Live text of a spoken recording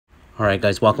Alright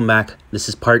guys, welcome back. This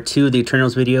is part 2 of the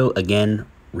Eternals video. Again,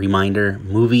 reminder,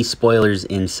 movie spoilers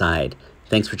inside.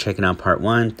 Thanks for checking out part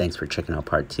 1. Thanks for checking out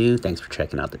part 2. Thanks for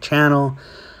checking out the channel.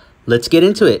 Let's get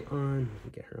into it.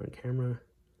 Get her on camera.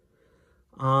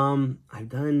 I've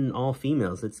done all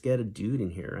females. Let's get a dude in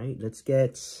here, right? Let's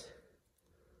get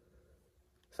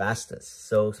Phastos.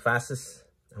 So Phastos,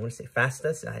 I want to say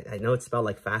Phastos. I know it's spelled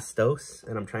like Phastos,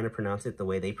 and I'm trying to pronounce it the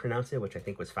way they pronounce it, which I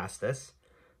think was Phastos.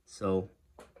 So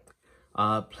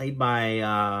played by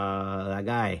that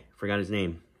guy, forgot his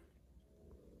name.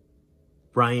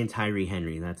 Brian Tyree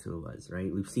Henry, that's who it was,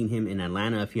 right? We've seen him in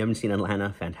Atlanta. If you haven't seen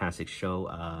Atlanta, fantastic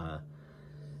show.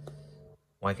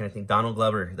 Why can't I think? Donald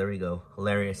Glover, there we go.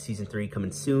 Hilarious. Season 3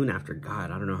 coming soon after, God,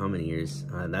 I don't know how many years.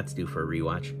 That's due for a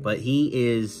rewatch. But he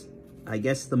is, I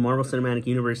guess, the Marvel Cinematic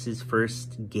Universe's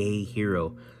first gay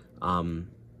hero.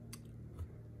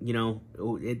 You know,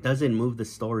 it doesn't move the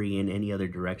story in any other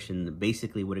direction.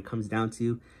 Basically, what it comes down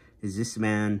to is this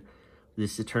man,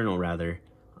 this Eternal rather,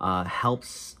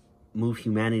 helps move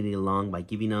humanity along by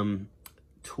giving them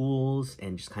tools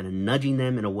and just kind of nudging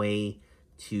them in a way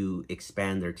to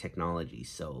expand their technology.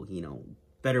 So, you know,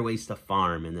 better ways to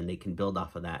farm, and then they can build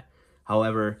off of that.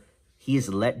 However, he is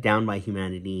let down by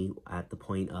humanity at the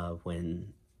point of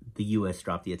when the U.S.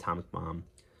 dropped the atomic bomb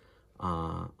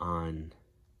on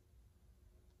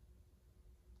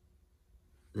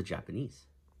the Japanese.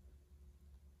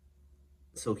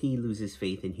 So he loses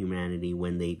faith in humanity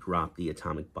when they drop the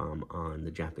atomic bomb on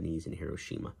the Japanese in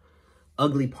Hiroshima.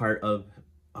 Ugly part of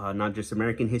not just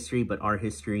American history, but our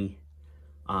history.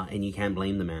 And you can't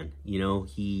blame the man. You know,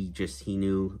 he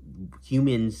knew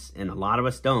humans, and a lot of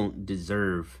us don't,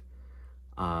 deserve,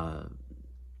 you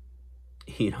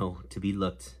know, to be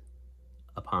looked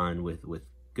upon with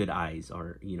good eyes,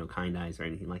 or, you know, kind eyes or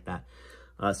anything like that.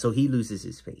 So he loses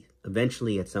his faith.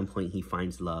 Eventually, at some point, he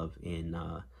finds love in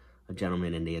a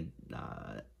gentleman, and they,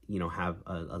 you know, have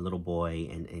a little boy,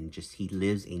 and just he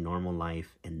lives a normal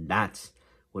life. And that's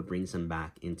what brings him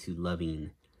back into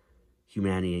loving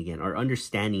humanity again, or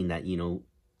understanding that, you know,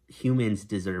 humans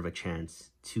deserve a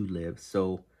chance to live.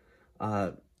 So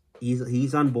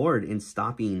he's on board in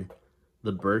stopping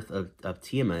the birth of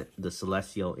Tiamat, the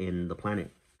Celestial, in the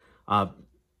planet.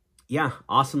 Yeah,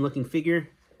 awesome looking figure.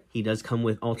 He does come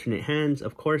with alternate hands,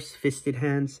 of course, fisted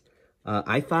hands.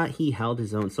 I thought he held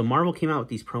his own. So Marvel came out with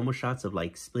these promo shots of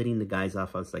like splitting the guys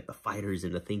off as like the fighters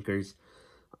and the thinkers.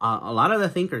 A lot of the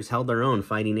thinkers held their own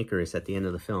fighting Ikaris at the end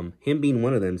of the film, him being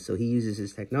one of them. So he uses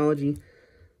his technology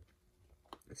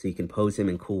so you can pose him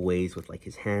in cool ways with like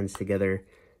his hands together,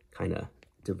 kind of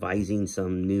devising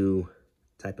some new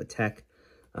type of tech.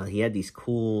 He had these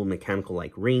cool mechanical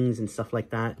like rings and stuff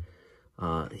like that.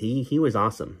 He was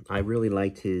awesome. I really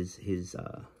liked his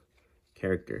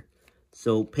character.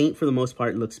 So paint for the most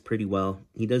part looks pretty well.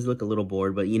 He does look a little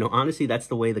bored, but you know, honestly, that's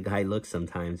the way the guy looks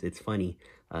sometimes. It's funny.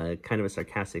 Kind of a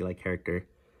sarcastic like character.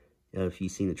 If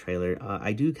you've seen the trailer,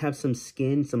 I do have some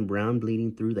skin, some brown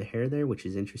bleeding through the hair there, which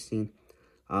is interesting.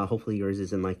 Hopefully yours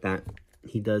isn't like that.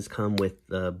 He does come with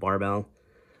the barbell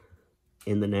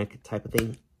in the neck type of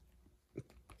thing.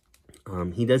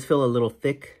 He does feel a little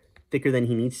thicker than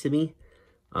he needs to be.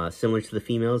 Similar to the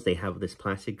females, they have this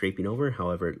plastic draping over.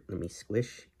 However, let me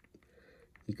squish.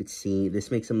 You could see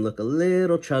this makes him look a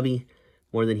little chubby,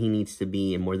 more than he needs to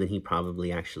be, and more than he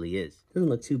probably actually is. Doesn't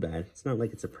look too bad. It's not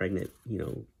like it's a pregnant, you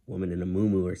know, woman in a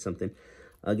muumuu or something.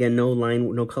 Again,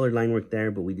 no colored line work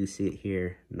there, but we do see it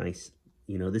here. Nice.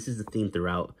 You know, this is the theme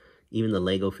throughout. Even the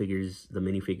Lego figures, the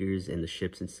minifigures, and the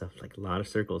ships and stuff, like a lot of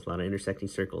circles, a lot of intersecting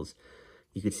circles.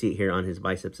 You could see it here on his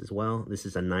biceps as well. This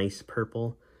is a nice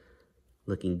purple.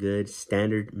 Looking good.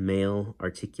 Standard male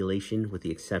articulation, with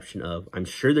the exception of, I'm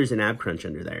sure there's an ab crunch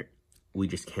under there. We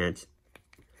just can't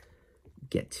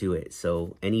get to it.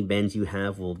 So any bends you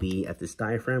have will be at this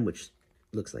diaphragm, which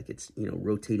looks like it's, you know,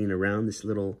 rotating around this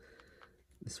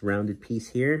rounded piece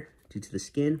here due to the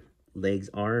skin. Legs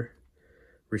are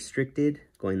restricted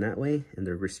going that way, and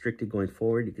they're restricted going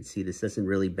forward. You can see this doesn't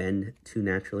really bend too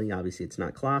naturally. Obviously, it's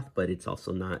not cloth, but it's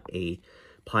also not a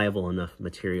pliable enough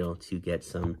material to get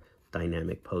some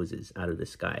dynamic poses out of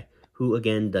this guy, who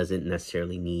again doesn't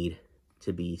necessarily need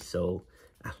to be so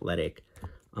athletic.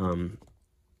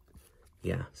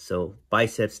 Yeah, so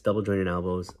biceps, double jointed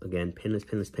elbows, again,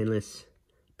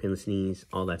 pinless knees,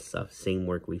 all that stuff. Same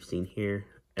work we've seen here.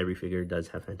 Every figure does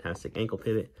have fantastic ankle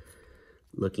pivot.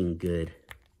 Looking good.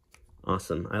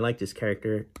 Awesome. I like this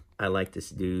character. I like this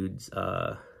dude's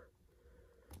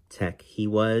tech. He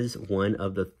was one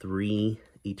of the 3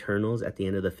 Eternals at the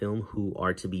end of the film who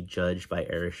are to be judged by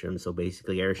Arishem. So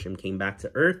basically, Arishem came back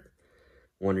to Earth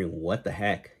wondering what the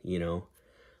heck, you know,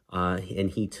 and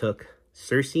he took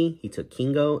Cersei, he took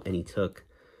Kingo, and he took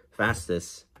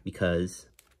Phastos because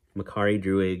Makkari,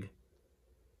 Druig,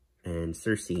 and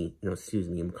Cersei, no, excuse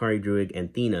me, Makkari, Druig,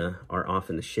 and Thena are off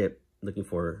in the ship looking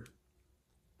for,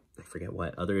 I forget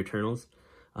what, other Eternals.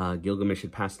 Gilgamesh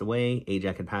had passed away,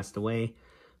 Ajax had passed away,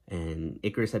 and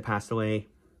Ikaris had passed away.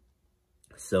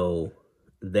 So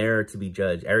they're to be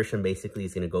judged. Arishem basically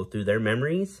is going to go through their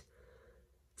memories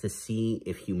to see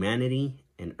if humanity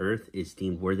and Earth is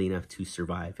deemed worthy enough to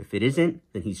survive. If it isn't,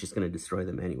 then he's just going to destroy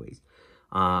them anyways.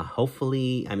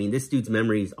 Hopefully, I mean, this dude's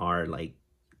memories are like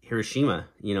Hiroshima,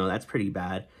 you know, that's pretty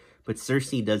bad. But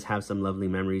Cersei does have some lovely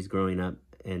memories growing up,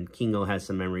 and Kingo has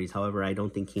some memories. However, I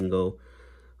don't think Kingo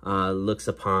looks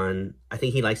upon, I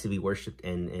think he likes to be worshipped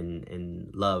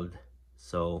and loved.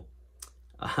 So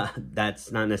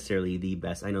that's not necessarily the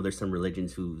best. I know there's some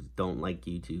religions who don't like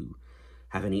you to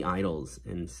have any idols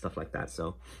and stuff like that.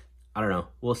 So I don't know.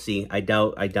 We'll see. I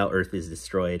doubt Earth is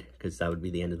destroyed, because that would be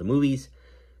the end of the movies.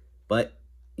 But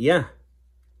yeah,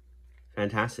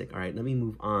 fantastic. All right, let me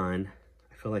move on.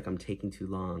 I feel like I'm taking too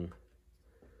long.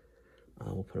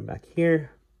 We'll put him back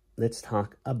here. Let's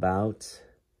talk about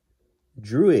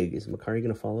Druig. Is Makkari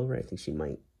going to fall over? I think she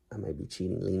might. I might be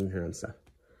cheating, leaning her on stuff.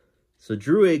 So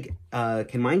Druig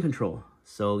can mind control.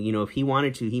 So, you know, if he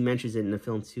wanted to, he mentions it in the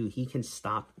film too, he can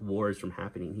stop wars from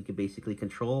happening. He could basically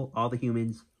control all the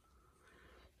humans,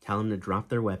 tell them to drop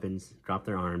their weapons, drop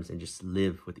their arms, and just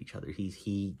live with each other.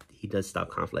 He does stop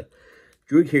conflict.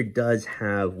 Druig here does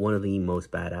have one of the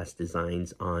most badass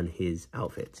designs on his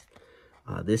outfit.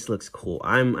 This looks cool.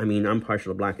 I'm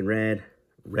partial to black and red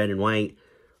and white.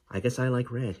 I guess I like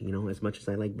red, you know, as much as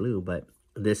I like blue, but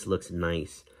this looks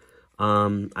nice.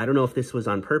 I don't know if this was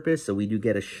on purpose, so we do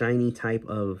get a shiny type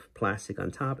of plastic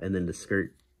on top, and then the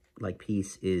skirt like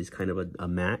piece is kind of a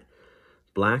matte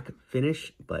black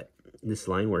finish, but this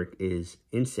line work is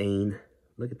insane.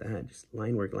 Look at that, just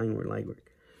line work.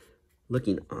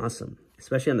 Looking awesome,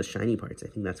 especially on the shiny parts. I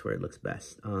think that's where it looks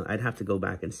best. I'd have to go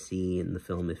back and see in the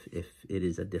film if it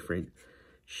is a different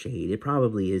shade. It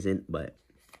probably isn't, but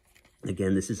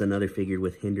again, this is another figure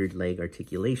with hindered leg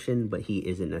articulation, but he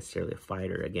isn't necessarily a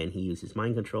fighter. Again, he uses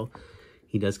mind control.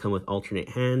 He does come with alternate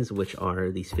hands, which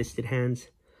are these fisted hands.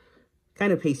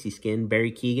 Kind of pasty skin.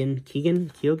 Barry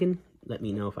Keoghan? Let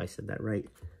me know if I said that right.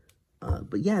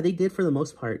 But yeah, they did, for the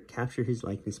most part, capture his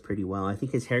likeness pretty well. I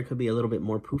think his hair could be a little bit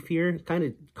more poofier. Kind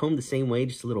of combed the same way,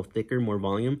 just a little thicker, more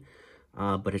volume.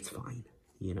 But it's fine.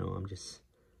 You know, I'm just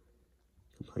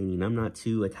complaining. I'm not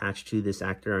too attached to this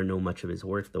actor or know much of his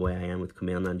work the way I am with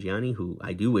Kumail Nanjiani, who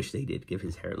I do wish they did give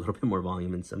his hair a little bit more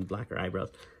volume and some blacker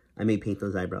eyebrows. I may paint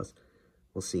those eyebrows.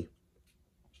 We'll see.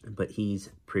 But he's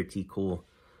pretty cool.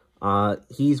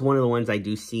 He's one of the ones I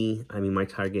do see. I mean, my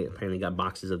Target apparently got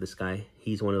boxes of this guy.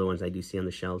 He's one of the ones I do see on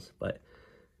the shelves, but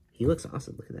he looks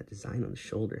awesome. Look at that design on the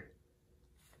shoulder.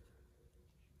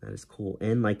 That is cool.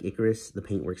 And like Ikaris, the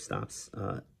paintwork stops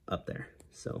up there.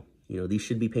 So, you know, these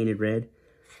should be painted red,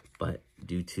 but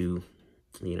due to,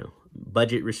 you know,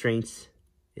 budget restraints,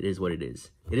 it is what it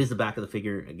is. It is the back of the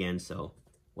figure again, so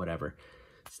whatever.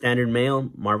 Standard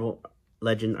male, Marvel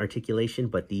Legend articulation,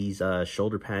 but these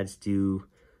shoulder pads do.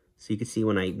 So you can see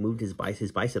when I moved his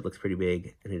bicep looks pretty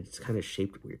big, and it's kind of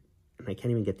shaped weird. And I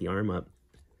can't even get the arm up.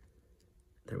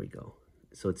 There we go.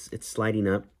 So it's sliding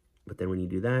up, but then when you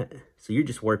do that, so you're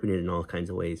just warping it in all kinds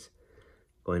of ways.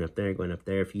 Going up there, going up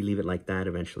there. If you leave it like that,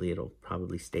 eventually it'll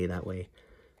probably stay that way.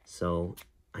 So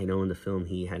I know in the film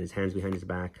he had his hands behind his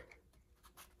back.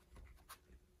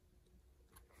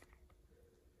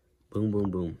 Boom,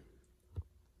 boom, boom.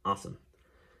 Awesome.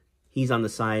 He's on the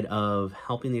side of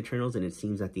helping the Eternals, and it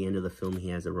seems at the end of the film he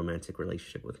has a romantic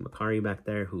relationship with Makkari back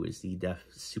there, who is the deaf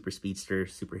super speedster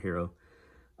superhero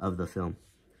of the film.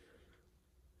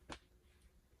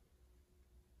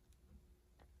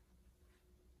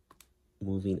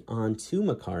 Moving on to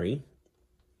Makkari,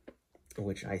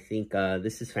 which I think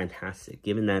this is fantastic,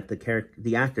 given that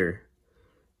the actor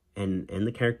and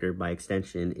the character by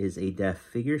extension is a deaf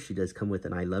figure. She does come with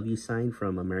an I love you sign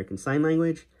from American Sign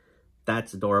Language.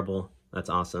 That's adorable. That's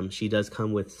awesome. She does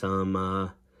come with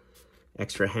some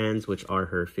extra hands, which are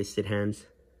her fisted hands.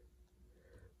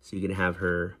 So you can have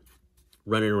her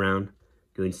running around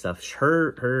doing stuff.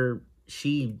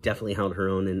 She definitely held her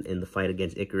own in the fight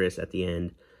against Ikaris at the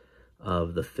end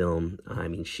of the film. I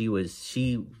mean,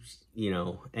 you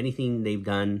know, anything they've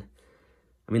done.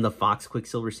 I mean, the Fox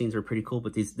Quicksilver scenes were pretty cool,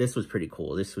 but this was pretty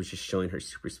cool. This was just showing her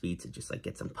super speed to just like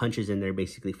get some punches in there,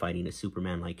 basically fighting a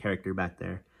Superman-like character back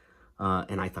there.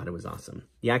 And I thought it was awesome.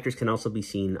 The actress can also be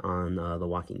seen on The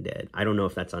Walking Dead. I don't know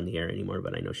if that's on the air anymore,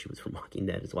 but I know she was from Walking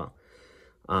Dead as well.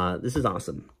 This is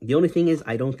awesome. The only thing is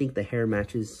I don't think the hair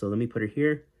matches. So let me put her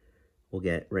here. We'll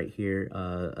get right here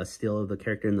a still of the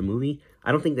character in the movie.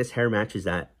 I don't think this hair matches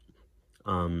that.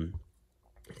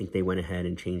 I think they went ahead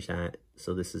and changed that.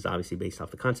 So this is obviously based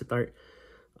off the concept art.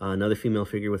 Another female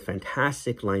figure with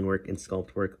fantastic line work and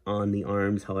sculpt work on the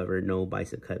arms. However, no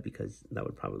bicep cut because that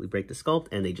would probably break the sculpt.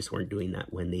 And they just weren't doing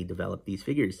that when they developed these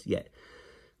figures yet.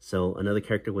 So another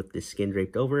character with this skin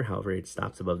draped over. However, it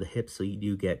stops above the hips. So you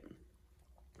do get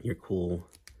your cool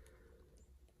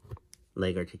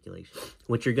leg articulation.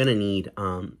 What you're going to need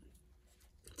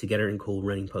to get her in cool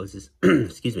running poses.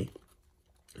 Excuse me.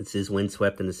 This is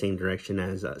windswept in the same direction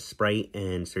as Sprite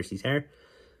and Cersei's hair.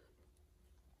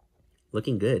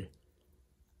 Looking good.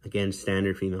 Again,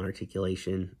 standard female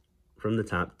articulation from the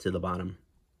top to the bottom.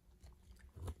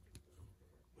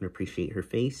 I appreciate her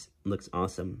face. Looks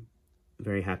awesome.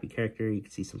 Very happy character. You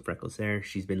can see some freckles there.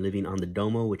 She's been living on the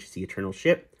Domo, which is the eternal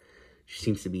ship. She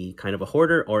seems to be kind of a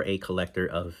hoarder or a collector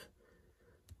of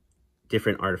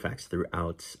different artifacts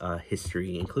throughout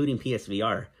history, including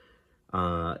PSVR.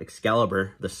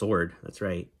 Excalibur, the sword, that's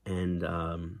right. And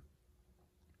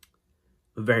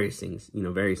various things,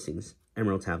 various things.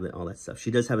 Emerald tablet, all that stuff.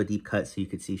 She does have a deep cut, so you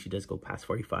could see she does go past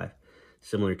 45,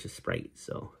 similar to Sprite.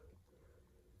 So,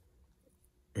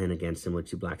 and again, similar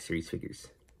to Black Series figures.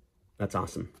 That's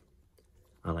awesome.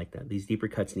 I like that. These deeper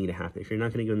cuts need to happen. If you're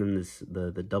not going to give them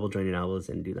the double jointed elbows,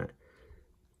 and do that.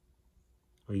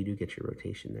 Oh, you do get your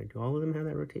rotation there. Do all of them have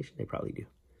that rotation? They probably do.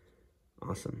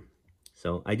 Awesome.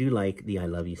 So I do like the I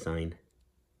love you sign.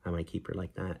 I might keep her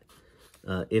like that.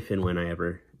 If and when I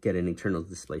ever get an Eternals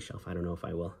display shelf. I don't know if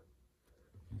I will.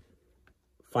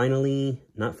 Finally,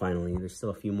 not finally, there's still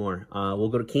a few more. We'll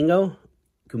go to Kingo,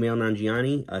 Kumail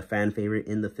Nanjiani, a fan favorite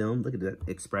in the film. Look at that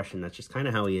expression. That's just kind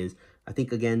of how he is. I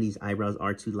think, again, these eyebrows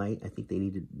are too light. I think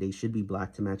they should be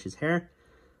black to match his hair.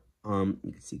 You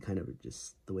can see kind of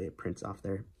just the way it prints off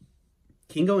there.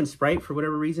 Kingo and Sprite, for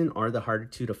whatever reason, are the harder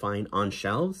two to find on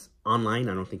shelves. Online,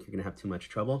 I don't think you're going to have too much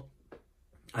trouble.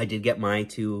 I did get my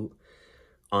two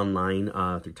online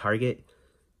through Target,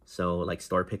 so like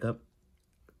store pickup.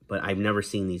 But I've never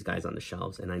seen these guys on the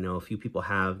shelves, and I know a few people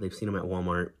have. They've seen them at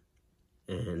Walmart,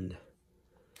 and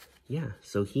yeah.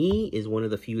 So he is one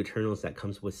of the few Eternals that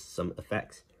comes with some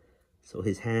effects. So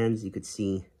his hands, you could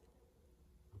see,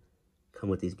 come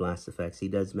with these blast effects. He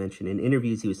does mention in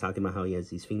interviews, he was talking about how he has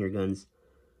these finger guns.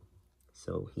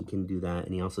 So he can do that.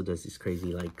 And he also does this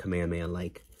crazy, like,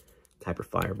 Kamehameha-like type of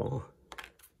fireball.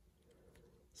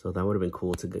 So that would have been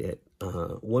cool to get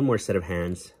one more set of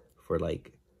hands for,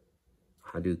 like,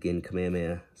 Hadouken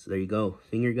Kamehameha. So there you go.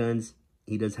 Finger guns.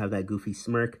 He does have that goofy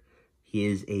smirk. He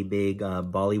is a big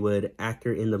Bollywood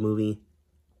actor in the movie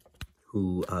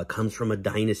who comes from a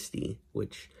dynasty,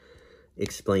 which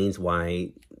explains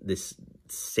why this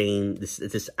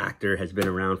actor has been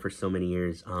around for so many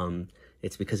years.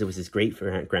 It's because it was his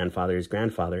great-grandfather's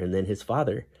grandfather, and then his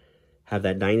father have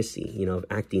that dynasty, of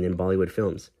acting in Bollywood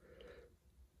films.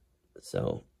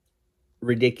 So,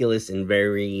 ridiculous and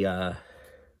very,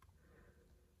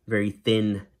 very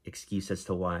thin excuse as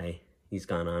to why he's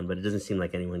gone on, but it doesn't seem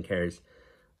like anyone cares.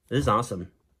 This is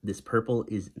awesome. This purple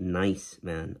is nice,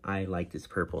 man. I like this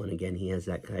purple. And again, he has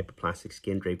that type of plastic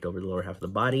skin draped over the lower half of the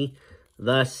body,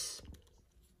 thus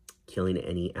killing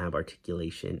any ab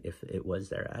articulation if it was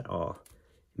there at all.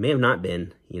 It may have not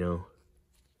been,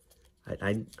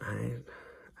 I'd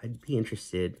be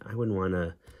interested. I wouldn't want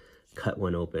to cut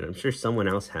one open. I'm sure someone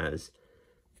else has,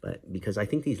 but because I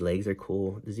think these legs are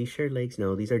cool. Does he share legs?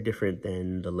 No, these are different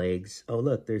than the legs. Oh,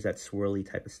 look, there's that swirly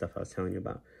type of stuff I was telling you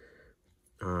about.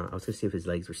 I was going to see if his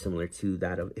legs were similar to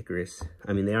that of Ikaris.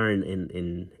 I mean, they are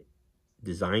in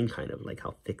design, kind of like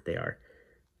how thick they are.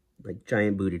 Like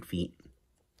giant booted feet.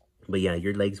 But yeah,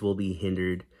 your legs will be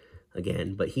hindered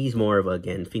again. But he's more of,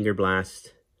 again, finger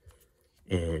blast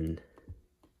and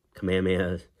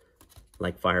Kamehameha,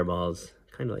 like fireballs.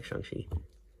 Kind of like Shang-Chi.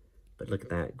 But look at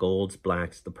that. Golds,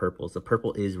 blacks, the purples. The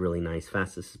purple is really nice.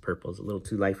 Phastos' purple is a little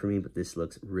too light for me, but this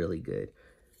looks really good.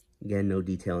 Again, no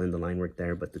detail in the line work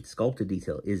there, but the sculpted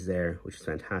detail is there, which is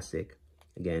fantastic.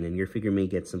 Again, and your figure may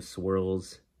get some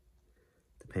swirls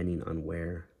depending on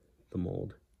where the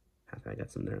mold. I got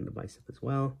some there on the bicep as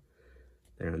well.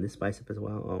 There on this bicep as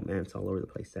well. Oh man, it's all over the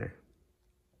place there.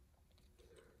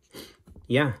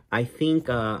 Yeah, I think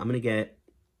I'm going to get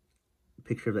a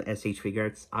picture of the SH figure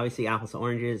arts. Obviously, apples to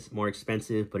oranges, more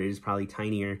expensive, but it is probably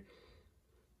tinier.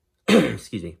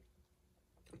 Excuse me.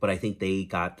 But I think they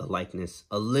got the likeness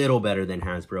a little better than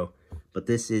Hasbro. But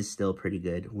this is still pretty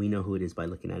good. We know who it is by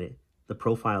looking at it. The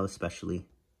profile especially.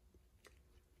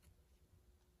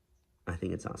 I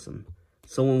think it's awesome.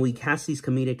 So when we cast these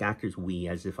comedic actors,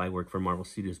 as if I work for Marvel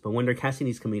Studios, but when they're casting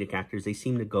these comedic actors, they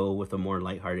seem to go with a more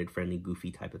lighthearted, friendly,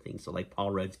 goofy type of thing. So like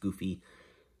Paul Rudd's goofy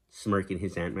smirk in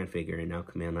his Ant-Man figure, and now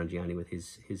Kumail Nanjiani with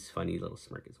his funny little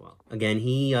smirk as well. Again,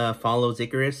 he follows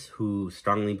Ikaris, who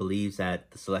strongly believes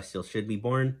that the Celestials should be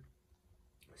born.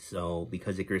 So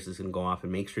because Ikaris is going to go off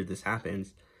and make sure this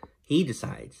happens, he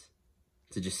decides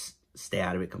to just stay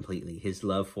out of it completely. His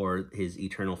love for his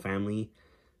eternal family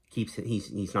keeps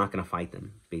he's not going to fight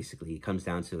them. Basically, it comes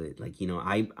down to it. Like, you know,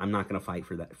 I'm not going to fight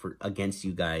against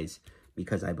you guys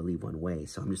because I believe one way.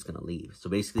 So I'm just going to leave. So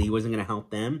basically, he wasn't going to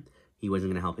help them. He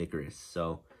wasn't going to help Ikaris.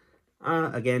 So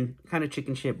again, kind of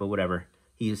chicken shit, but whatever.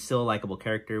 He is still a likable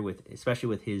character, especially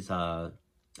with his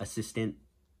assistant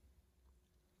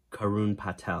Karun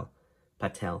Patel.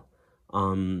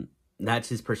 That's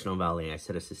his personal valet. I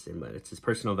said assistant, but it's his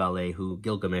personal valet who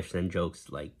Gilgamesh then jokes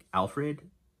like Alfred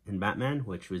in Batman,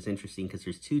 which was interesting because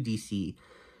there's 2 DC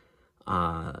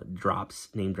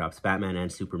name drops, Batman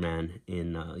and Superman.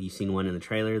 You've seen one in the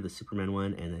trailer, the Superman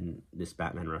one, and then this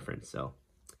Batman reference. So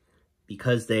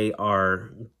because they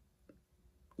are,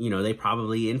 you know, they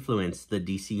probably influenced the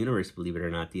DC universe, believe it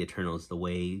or not, the Eternals, the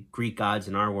way Greek gods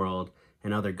in our world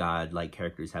and other god-like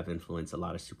characters have influenced a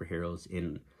lot of superheroes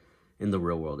in the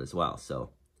real world as well. So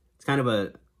it's kind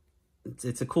of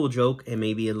it's a cool joke, and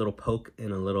maybe a little poke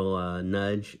and a little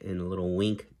nudge and a little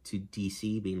wink to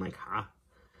DC, being like,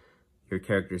 your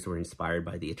characters were inspired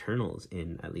by the Eternals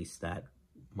in at least that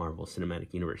Marvel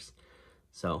Cinematic Universe.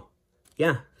 So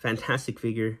yeah, fantastic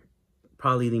figure.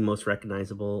 Probably the most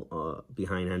recognizable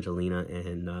behind Angelina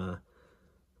and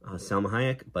Salma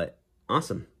Hayek, but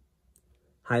awesome.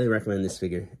 Highly recommend this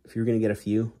figure. If you're going to get a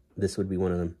few, this would be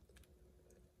one of them.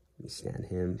 Let me stand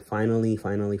him.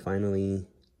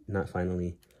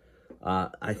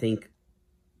 I think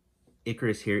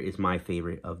Ikaris here is my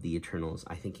favorite of the Eternals.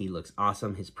 I think he looks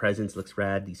awesome. His presence looks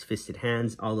rad. These fisted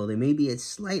hands, although they may be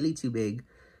slightly too big,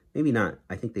 maybe not.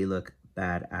 I think they look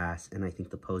badass, and I think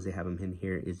the pose they have him in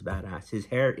here is badass. His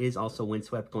hair is also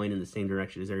windswept, going in the same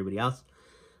direction as everybody else.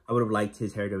 I would have liked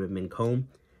his hair to have been combed,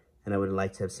 and I would have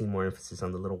liked to have seen more emphasis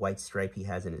on the little white stripe he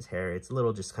has in his hair. It's a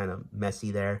little just kind of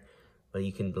messy there, but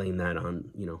you can blame that on,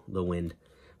 you know, the wind.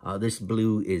 This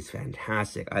blue is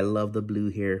fantastic. I love the blue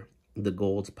here. The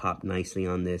golds pop nicely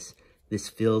on this. This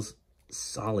feels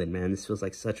solid, man. This feels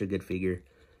like such a good figure.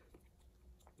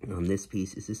 On this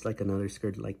piece, is this like another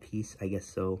skirt-like piece? I guess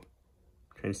so.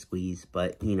 I'm trying to squeeze,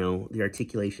 but, you know, the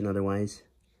articulation otherwise,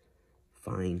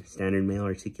 fine. Standard male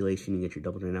articulation. You get your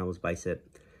double joint elbows, bicep,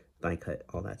 thigh cut,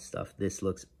 all that stuff. This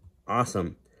looks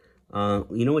awesome.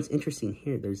 You know what's interesting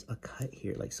here? There's a cut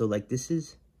here. Like, so like this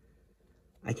is,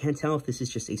 I can't tell if this is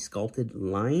just a sculpted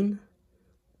line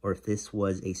or if this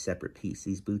was a separate piece.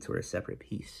 These boots were a separate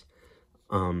piece.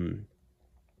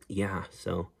 Yeah,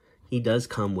 so he does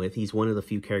come with, he's one of the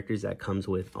few characters that comes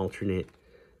with alternate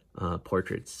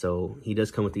portraits. So he does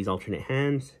come with these alternate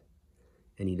hands,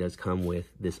 and he does come with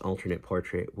this alternate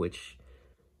portrait, which,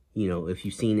 you know, if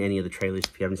you've seen any of the trailers,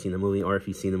 if you haven't seen the movie, or if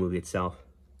you've seen the movie itself,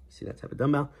 see that type of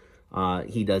dumbbell,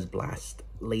 he does blast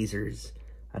lasers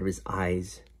out of his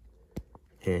eyes,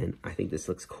 and I think this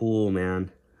looks cool,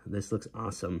 man. This looks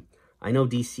awesome. I know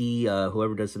DC,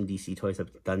 whoever does some DC toys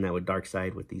have done that with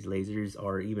Darkseid with these lasers,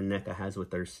 or even NECA has with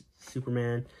their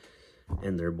Superman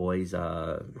and their boys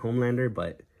Homelander,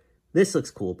 but this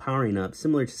looks cool, powering up,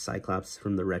 similar to Cyclops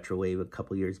from the retro wave a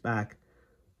couple years back.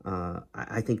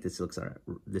 I think this looks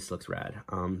rad.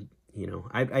 You know,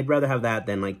 I'd rather have that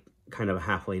than like kind of a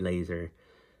halfway laser.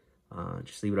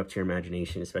 Just leave it up to your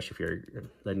imagination, especially if you're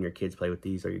letting your kids play with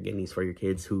these, or you're getting these for your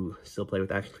kids who still play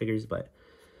with action figures. But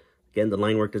again, the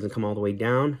line work doesn't come all the way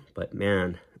down, but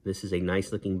man, this is a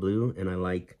nice looking blue, and I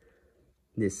like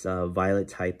this violet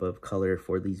type of color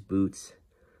for these boots.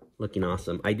 Looking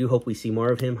awesome. I do hope we see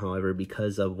more of him, however,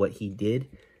 because of what he did.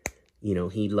 You know,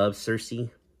 he loves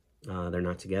Cersei. They're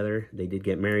not together. They did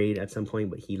get married at some point,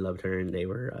 but he loved her, and they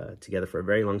were together for a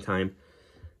very long time.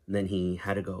 And then he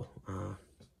had to go.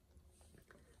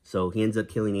 So he ends up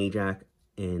killing Ajax,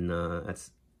 and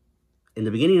that's in the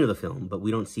beginning of the film, but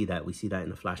we don't see that. We see that in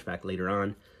the flashback later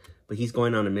on. But he's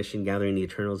going on a mission gathering the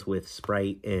Eternals with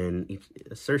Sprite and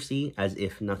Cersei, as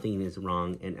if nothing is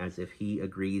wrong, and as if he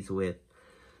agrees with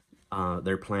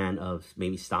their plan of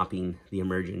maybe stopping the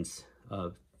emergence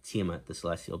of Tiamat, the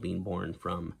Celestial, being born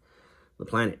from the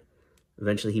planet.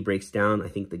 Eventually he breaks down. I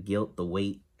think the guilt, the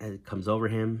weight comes over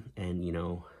him, and, you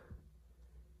know,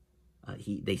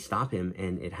 they stop him,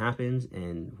 and it happens.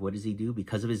 And what does he do?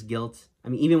 Because of his guilt, I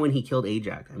mean, even when he killed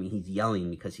Ajax, I mean, he's yelling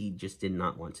because he just did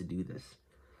not want to do this.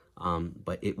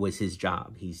 But it was his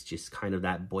job. He's just kind of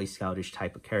that Boy Scoutish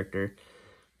type of character.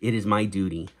 it is my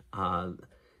duty.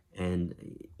 And,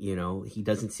 you know, he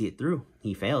doesn't see it through.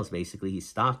 He fails, basically. He's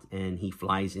stopped, and he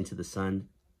flies into the sun,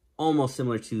 almost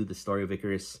similar to the story of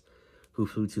Ikaris, who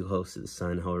flew too close to the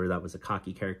sun. However, that was a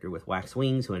cocky character with wax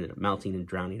wings who ended up melting and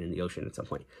drowning in the ocean at some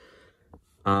point.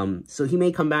 So he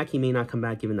may come back, he may not come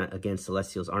back, given that, again,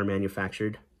 Celestials are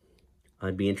manufactured.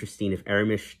 It'd be interesting if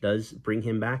Aramish does bring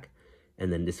him back,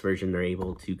 and then this version they're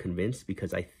able to convince,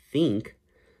 because I think,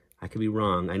 I could be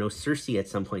wrong, I know Cersei at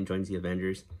some point joins the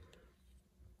Avengers,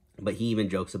 but he even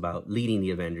jokes about leading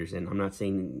the Avengers, and I'm not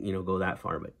saying, you know, go that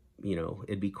far, but, you know,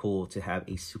 it'd be cool to have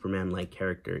a Superman-like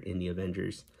character in the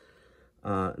Avengers.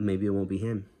 Maybe it won't be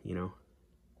him, you know.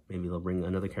 Maybe they'll bring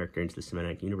another character into the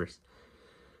cinematic universe.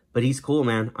 But he's cool,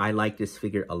 man. I like this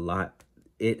figure a lot.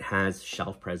 It has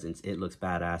shelf presence. It looks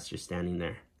badass just standing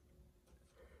there.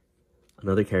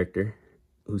 Another character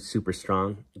who's super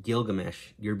strong,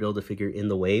 Gilgamesh. Your Build-A-Figure in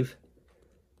the wave.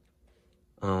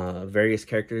 Various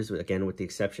characters, again, with the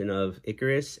exception of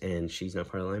Ikaris, and she's not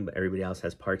part of the line, but everybody else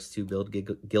has parts to build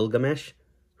Gilgamesh,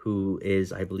 who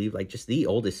is, I believe, like, just the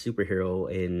oldest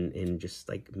superhero in just,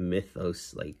 like,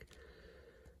 mythos, like,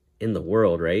 in the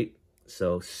world, right?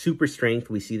 So, super strength.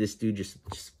 We see this dude just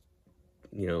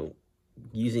you know,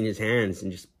 using his hands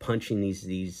and just punching these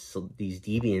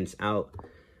deviants out.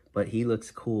 But he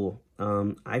looks cool.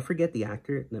 I forget the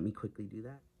actor. Let me quickly do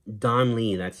that. Don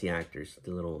Lee, that's the actor's,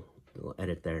 the little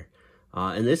edit there.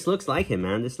 And this looks like him,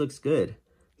 man. This looks good.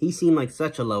 He seemed like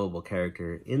such a lovable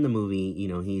character. In the movie, you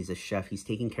know, he's a chef. He's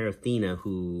taking care of Thena,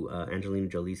 who, Angelina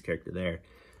Jolie's character there,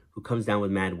 who comes down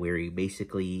with mad weary.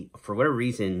 Basically, for whatever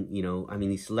reason, you know, I mean,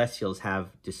 these Celestials have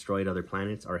destroyed other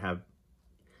planets or have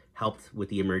helped with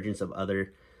the emergence of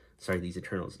other, these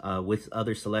Eternals, with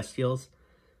other Celestials.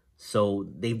 So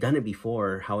they've done it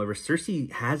before. However,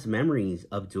 Cersei has memories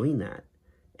of doing that.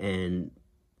 And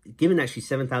given that she's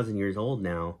 7,000 years old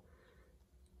now,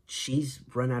 she's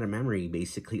run out of memory,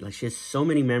 basically. Like, she has so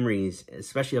many memories,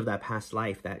 especially of that past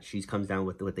life, that she comes down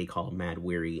with what they call mad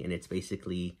weary. And it's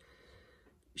basically,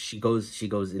 she goes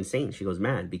insane. She goes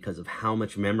mad because of how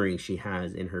much memory she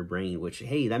has in her brain, which,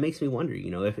 hey, that makes me wonder,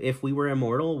 you know, if we were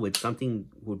immortal with something,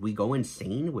 would we go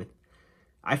insane with,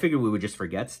 I figured we would just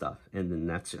forget stuff. And then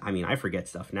that's, I mean, I forget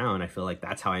stuff now, and I feel like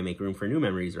that's how I make room for new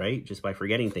memories, right? Just by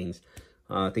forgetting things,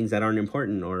 things that aren't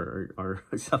important or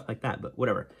stuff like that, but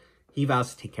whatever. He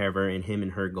vows to take care of her, and him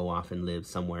and her go off and live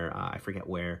somewhere, I forget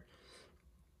where.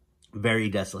 Very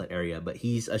desolate area, but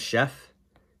he's a chef.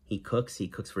 He cooks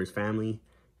for his family,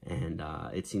 and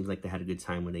it seems like they had a good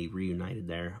time when they reunited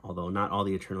there, although not all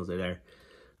the Eternals are there.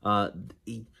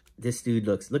 This dude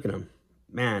look at him.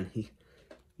 Man,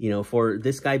 you know, for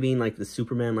this guy being like the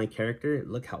Superman-like character,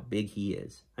 look how big he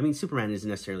is. I mean, Superman isn't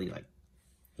necessarily like,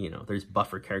 you know, there's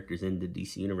buffer characters in the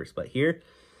DC universe, but here,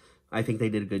 I think they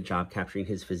did a good job capturing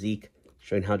his physique,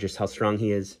 showing just how strong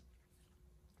he is.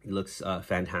 He looks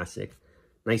fantastic.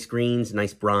 Nice greens,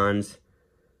 nice bronze,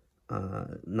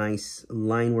 nice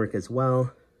line work as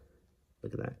well.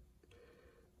 Look at that.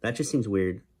 That just seems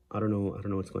weird. I don't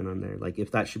know what's going on there. Like,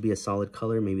 if that should be a solid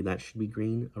color, maybe that should be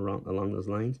green along those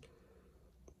lines.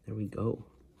 There we go.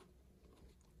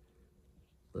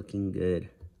 Looking good.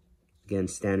 Again,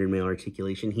 standard male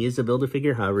articulation. He is a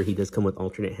Build-A-Figure, however, he does come with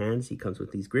alternate hands. He comes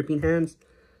with these gripping hands.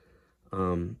 I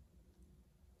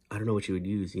don't know what you would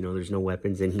use. You know, there's no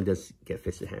weapons, and he does get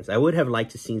fisted hands. I would have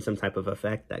liked to seen some type of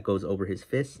effect that goes over his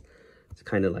fist to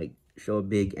kind of like show a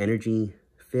big energy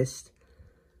fist.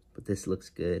 But this looks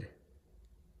good.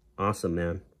 Awesome,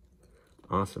 man.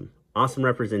 Awesome. Awesome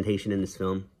representation in this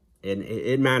film. And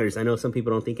it matters. I know some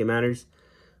people don't think it matters.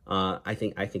 I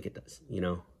think it does, you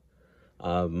know.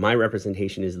 My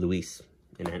representation is Luis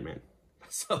in Ant-Man.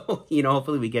 So, you know,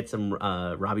 hopefully we get some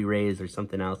Robbie Reyes or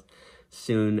something else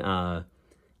soon.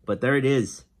 But there it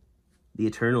is. The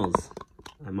Eternals.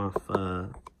 I'm off. There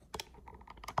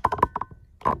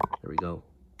we go.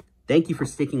 Thank you for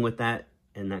sticking with that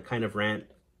and that kind of rant,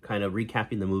 kind of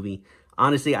recapping the movie.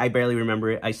 Honestly, I barely remember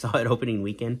it. I saw it opening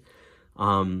weekend.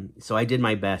 So I did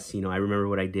my best, you know, I remember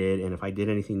what I did, and if I did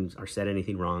anything or said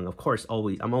anything wrong, of course,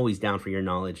 I'm always down for your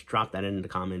knowledge. Drop that in the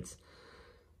comments.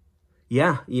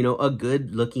 Yeah, you know, a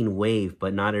good looking wave,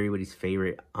 but not everybody's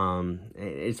favorite.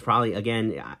 It's probably,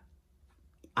 again,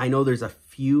 I know there's a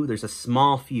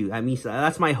small few, I mean,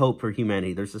 that's my hope for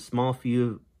humanity. There's a small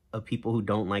few of people who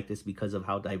don't like this because of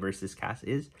how diverse this cast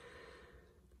is.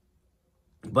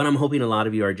 But I'm hoping a lot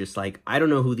of you are just like, I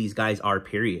don't know who these guys are,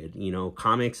 period. You know,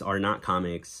 comics are not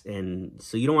comics. And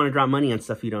so you don't want to drop money on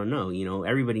stuff you don't know. You know,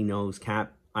 everybody knows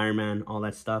Cap, Iron Man, all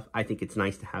that stuff. I think it's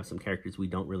nice to have some characters we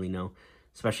don't really know,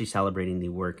 especially celebrating the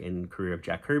work and career of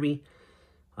Jack Kirby.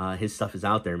 His stuff is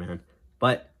out there, man.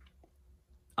 But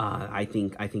I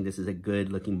think this is a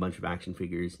good looking bunch of action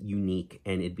figures, unique,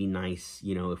 and it'd be nice,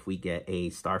 you know, if we get a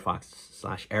Star Fox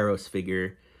 / Eros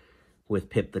figure with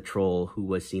Pip the Troll, who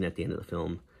was seen at the end of the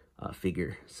film,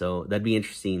 figure. So that'd be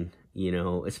interesting, you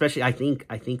know, especially I think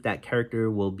that character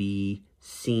will be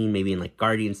seen maybe in like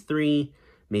Guardians 3,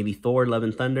 maybe Thor Love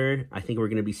and Thunder. I think we're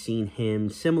going to be seeing him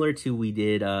similar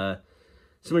to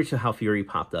how Fury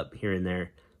popped up here and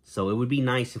there. So it would be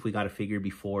nice if we got a figure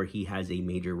before he has a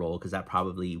major role, because that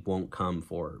probably won't come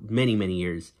for many, many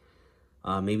years.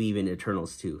 Maybe even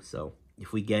Eternals too. So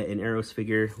if we get an Eros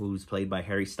figure who's played by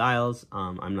Harry Styles,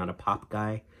 I'm not a pop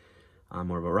guy. I'm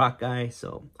more of a rock guy.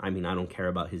 So, I mean, I don't care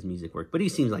about his music work, but he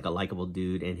seems like a likable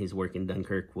dude, and his work in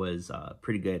Dunkirk was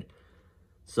pretty good.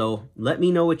 So let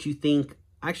me know what you think.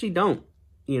 Actually, don't.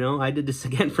 You know, I did this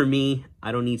again for me.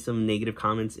 I don't need some negative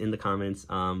comments in the comments.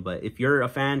 But if you're a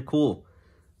fan, cool.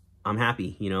 I'm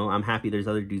happy, you know, I'm happy there's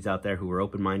other dudes out there who are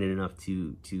open-minded enough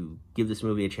to give this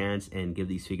movie a chance and give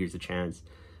these figures a chance,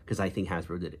 because I think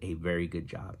Hasbro did a very good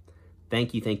job.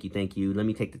 Thank you, thank you, thank you. Let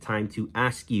me take the time to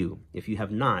ask you, if you have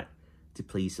not, to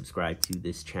please subscribe to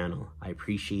this channel. I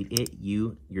appreciate it,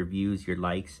 your views, your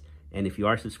likes, and if you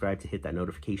are subscribed, to hit that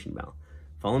notification bell.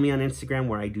 Follow me on Instagram,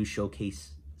 where I do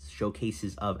showcases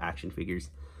of action figures.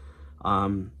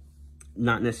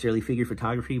 Not necessarily figure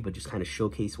photography, but just kind of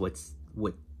showcase what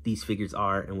these figures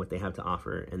are and what they have to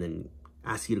offer, and then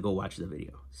ask you to go watch the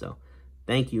video. So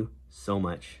thank you so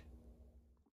much.